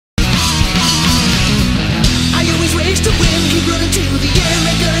race to win, keep running to the end.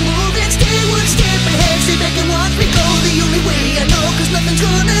 I gotta move and stay one step ahead. Stay back and watch me go the only way I know, cause nothing's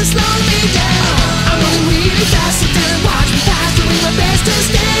gonna slow me down. I'm running really fast, sit down and watch me pass, doing my best to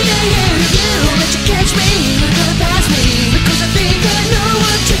stay ahead of you. Don't let you catch me, you're gonna pass me, because I think I know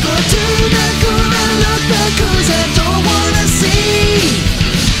what you're gonna do. Not gonna look back cause I don't wanna see.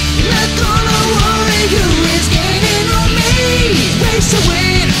 Not gonna worry who is gaining on me. Race to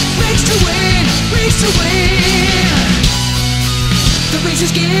win, race to win, race to win. The race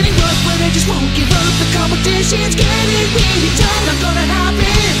is getting rough, but I just won't give up. The competition's getting really tough. Not gonna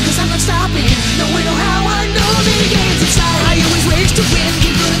happen, cause I'm not stopping. No way, no how, I know the game's inside. I always race to win,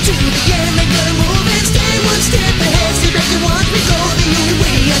 keep running to the end. I gotta move and stay one step ahead. Stay back and watch me go the only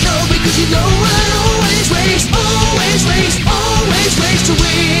way I know, because you know I always race, always race, always race to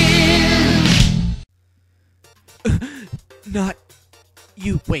win. Not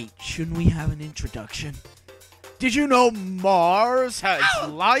you. Wait, shouldn't we have an introduction? Did you know Mars has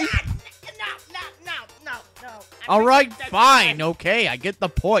life? No. All right, fine. Okay, I get the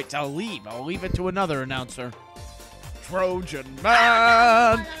point. I'll leave. I'll leave it to another announcer. Trojan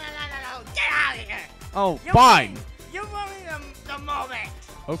Man. No. Get out of here. Oh, fine. You ruined the moment.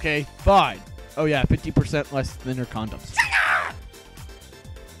 Okay, fine. Oh yeah, 50% less thinner condoms. Shut up!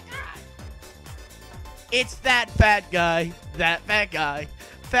 It's that fat guy. That fat guy.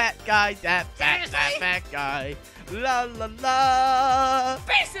 Fat guy. That Seriously? fat guy. La la la.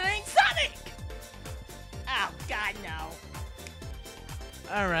 Basically Sonic! Oh, God, no.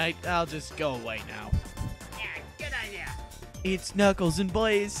 Alright, I'll just go away now. Yeah, good idea. It's Knuckles and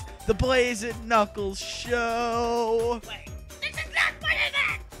Blaze, the Blaze and Knuckles show. Wait, this is not part of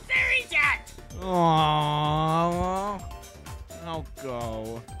that series yet! Aww. I'll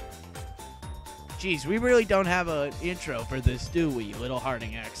go. Jeez, we really don't have an intro for this, do we, Little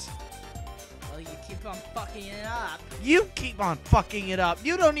Harding X? Well, you keep on fucking it up. You keep on fucking it up.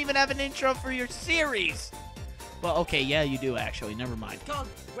 You don't even have an intro for your series. Well, okay, yeah, you do, actually. Never mind. It's called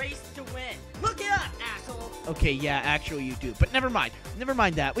Race to Win. Look it up, asshole! Okay, yeah, actually you do. But never mind. Never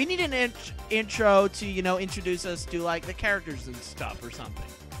mind that. We need an intro to, you know, introduce us to, like, the characters and stuff or something.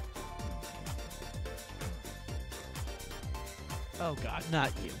 Oh, God,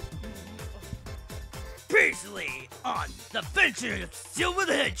 not you. Previously on The Adventures of Silver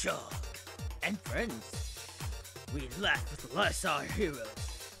the Hedgehog and friends, we left with our heroes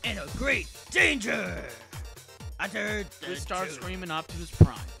in a great danger. Under The the Starscream and Optimus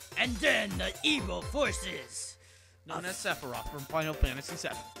Prime. and then the evil forces Known as Sephiroth from Final Fantasy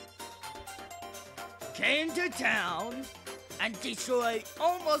VII. came to town and destroyed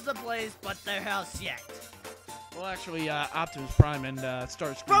almost the place but their house yet. Well, actually, Optimus Prime and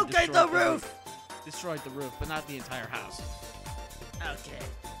Starscream Broken the roof! Destroyed the roof, but not the entire house. Okay,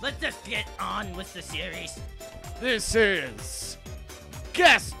 let's just get on with the series. This is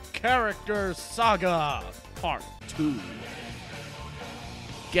Guest Character Saga Part 2.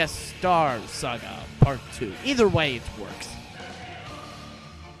 Guest Star Saga Part 2. Either way, it works.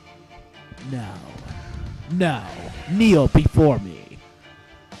 Now, kneel before me.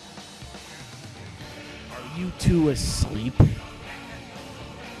 Are you two asleep?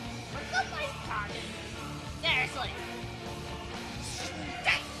 Somebody's talking. Seriously.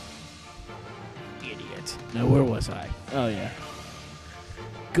 Idiot. Now, where was I? Oh, yeah.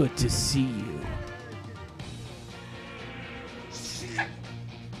 Good to see you.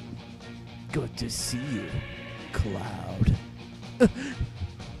 Good to see you, Cloud.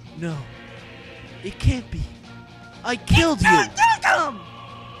 No. It can't be. I killed you! Come!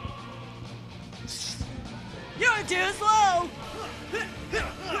 You're too slow!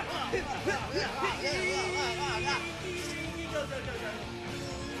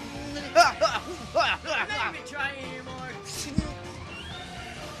 I'm not even trying anymore.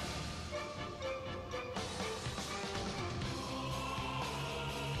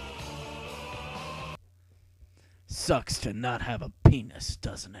 Sucks to not have a penis,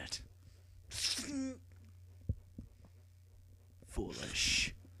 doesn't it?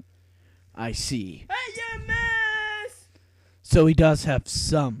 Foolish. I see. Hey, you miss! So he does have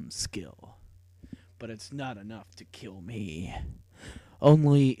some skill, but it's not enough to kill me.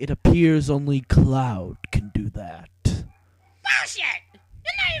 It appears only Cloud can do that. Bullshit!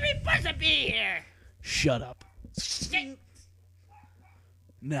 You're not even supposed to be here! Shut up. Shit.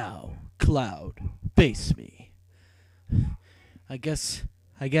 Now, Cloud, face me. I guess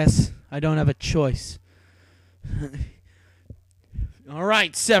I don't have a choice. All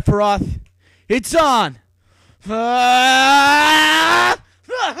right, Sephiroth, it's on.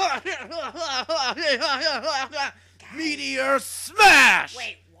 Meteor smash!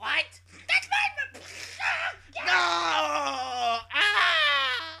 Wait, what? That's my... No!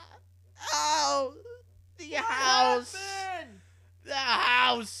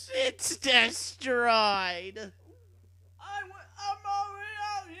 It's destroyed. I'm already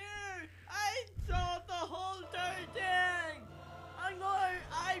out here. I saw the whole darn thing.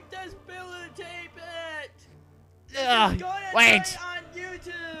 I just tape it. Ugh, wait. On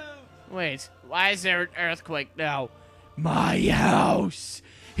YouTube. Wait, why is there an earthquake now? My house!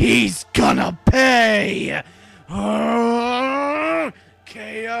 He's gonna pay!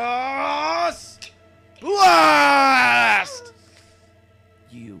 Chaos! Blast!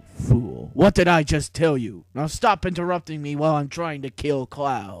 You fool. What did I just tell you? Now stop interrupting me while I'm trying to kill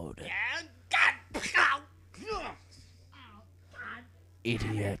Cloud.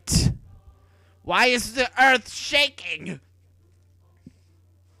 Idiot. Why is the earth shaking?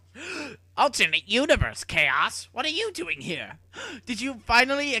 Alternate universe, Chaos. What are you doing here? Did you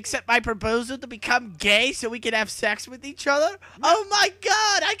finally accept my proposal to become gay so we can have sex with each other? Oh my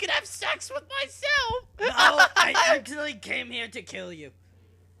god, I can have sex with myself! No, I actually came here to kill you.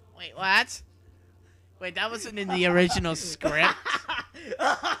 Wait, what? Wait, that wasn't in the original script.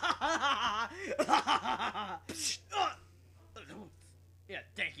 Yeah,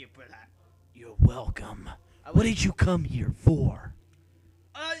 thank you for that. You're welcome. What did you come here for?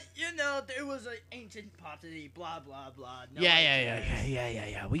 There was an ancient prophecy, blah, blah, blah.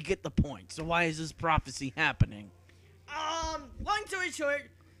 Yeah. We get the point. So why is this prophecy happening? Long story short,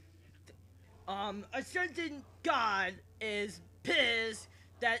 a certain god is pissed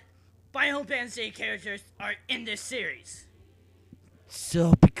that Final Fantasy characters are in this series.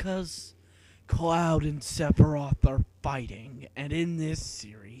 So because Cloud and Sephiroth are fighting, and in this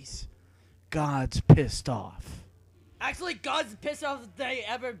series, God's pissed off. Actually, God's pissed off that they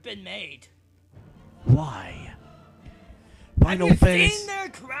ever been made. Why? Have you seen their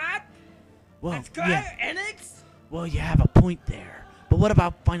crap? Well, At Square Enix? Well, you have a point there. But what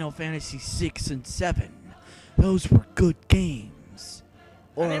about Final Fantasy 6 and 7? Those were good games.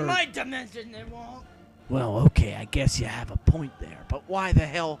 Or, in my dimension, they won't. Well, okay, I guess you have a point there. But why the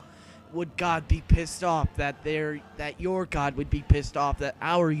hell would God be pissed off that your God would be pissed off that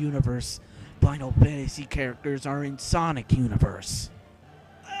our universe Final Fantasy characters are in Sonic universe?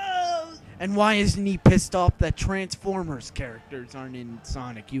 And why isn't he pissed off that Transformers characters aren't in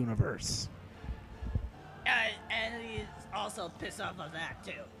Sonic universe? And he's also pissed off of that,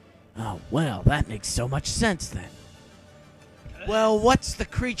 too. Oh, well, that makes so much sense then. Well, what's the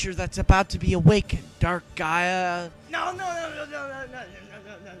creature that's about to be awakened? Dark Gaia? No.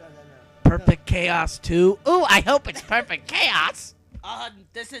 Perfect Chaos 2? Ooh, I hope it's Perfect Chaos!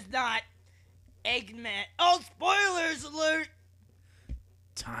 This is not Eggman. Oh, spoilers alert!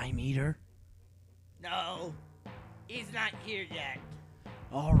 Time Eater? No, he's not here yet.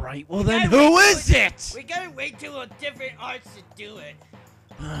 Alright, well then who is it? We gotta wait till a different arts to do it.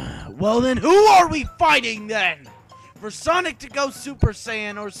 Well then who are we fighting then? For Sonic to go Super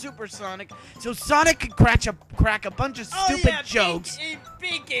Saiyan or Supersonic, so Sonic can crack a bunch of stupid jokes.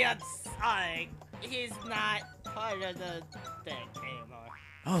 Speaking of Sonic, he's not part of the thing anymore.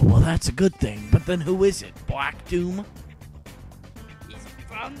 Oh, well that's a good thing, but then who is it? Black Doom? He's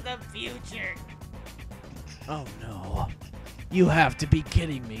from the future. Oh no. You have to be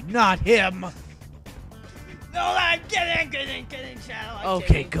kidding me. Not him! No, I'm kidding, Shadow.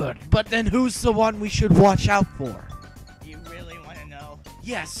 Okay, good. But then who's the one we should watch out for? You really want to know?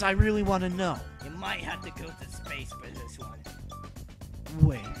 Yes, I really want to know. You might have to go to space for this one.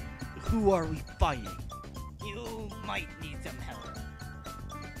 Wait, who are we fighting? You might need some help.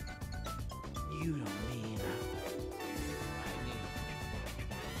 You don't mean...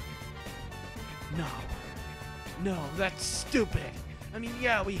 No, that's stupid. I mean,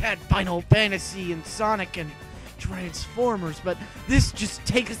 yeah, we had Final Fantasy and Sonic and Transformers, but this just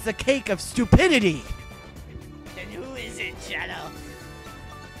takes the cake of stupidity. Then who is it, Shadow?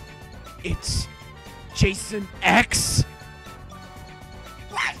 It's Jason X.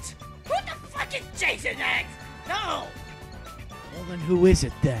 What? Who the fuck is Jason X? No! Well, then who is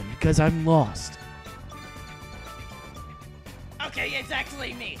it then? Because I'm lost. Okay, it's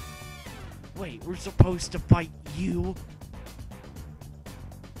actually me. Wait, we're supposed to fight you?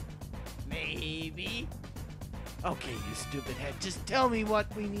 Maybe. Okay, you stupid head. Just tell me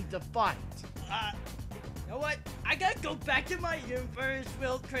what we need to fight. You know what? I gotta go back to my universe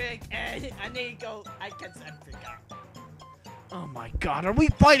real quick, and I need to go. I guess I forgot. Oh my god, are we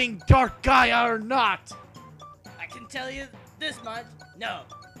fighting Dark Gaia or not? I can tell you this much. No.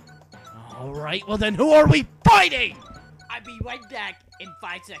 Alright, well then who are we fighting? I'll be right back in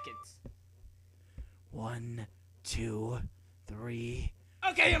 5 seconds. 1, 2, 3.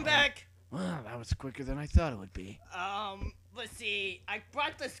 Okay, I'm back. Well, that was quicker than I thought it would be. Let's see. I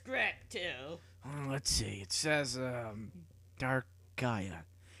brought the script too. Let's see. It says, Dark Gaia.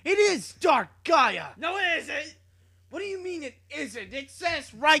 It is Dark Gaia! No, it isn't! What do you mean it isn't? It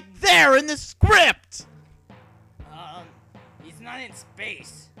says right there in the script! He's not in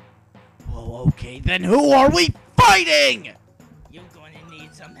space. Well, okay, then who are we fighting? You're going to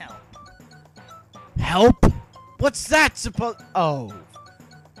need some help. Help? What's that supposed? Oh.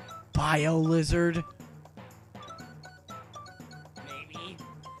 Bio Lizard? Maybe.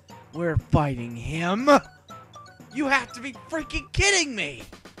 We're fighting him? You have to be freaking kidding me!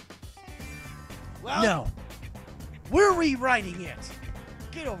 Well, No. We're rewriting it.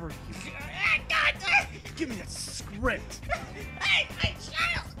 Get over here. Give me the script. Hey,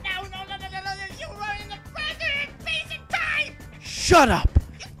 child! No, you are in the present space and time! Shut up.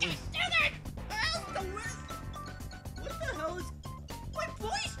 You can't do that! What the hell is... My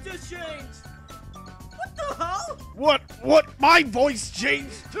voice just changed! What the hell? What? My voice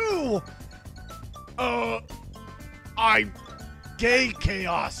changed too. I'm gay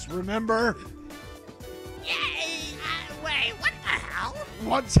chaos, remember? Yay! Wait, what the hell?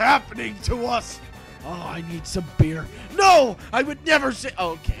 What's happening to us? Oh, I need some beer. No! I would never say...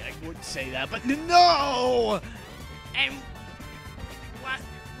 Okay, I would say that, but no! And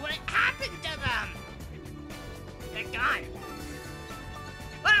what happened to them? They're gone.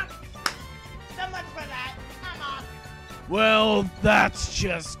 Well, so much for that. I'm off. Well, that's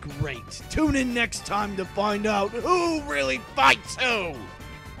just great. Tune in next time to find out who really fights who!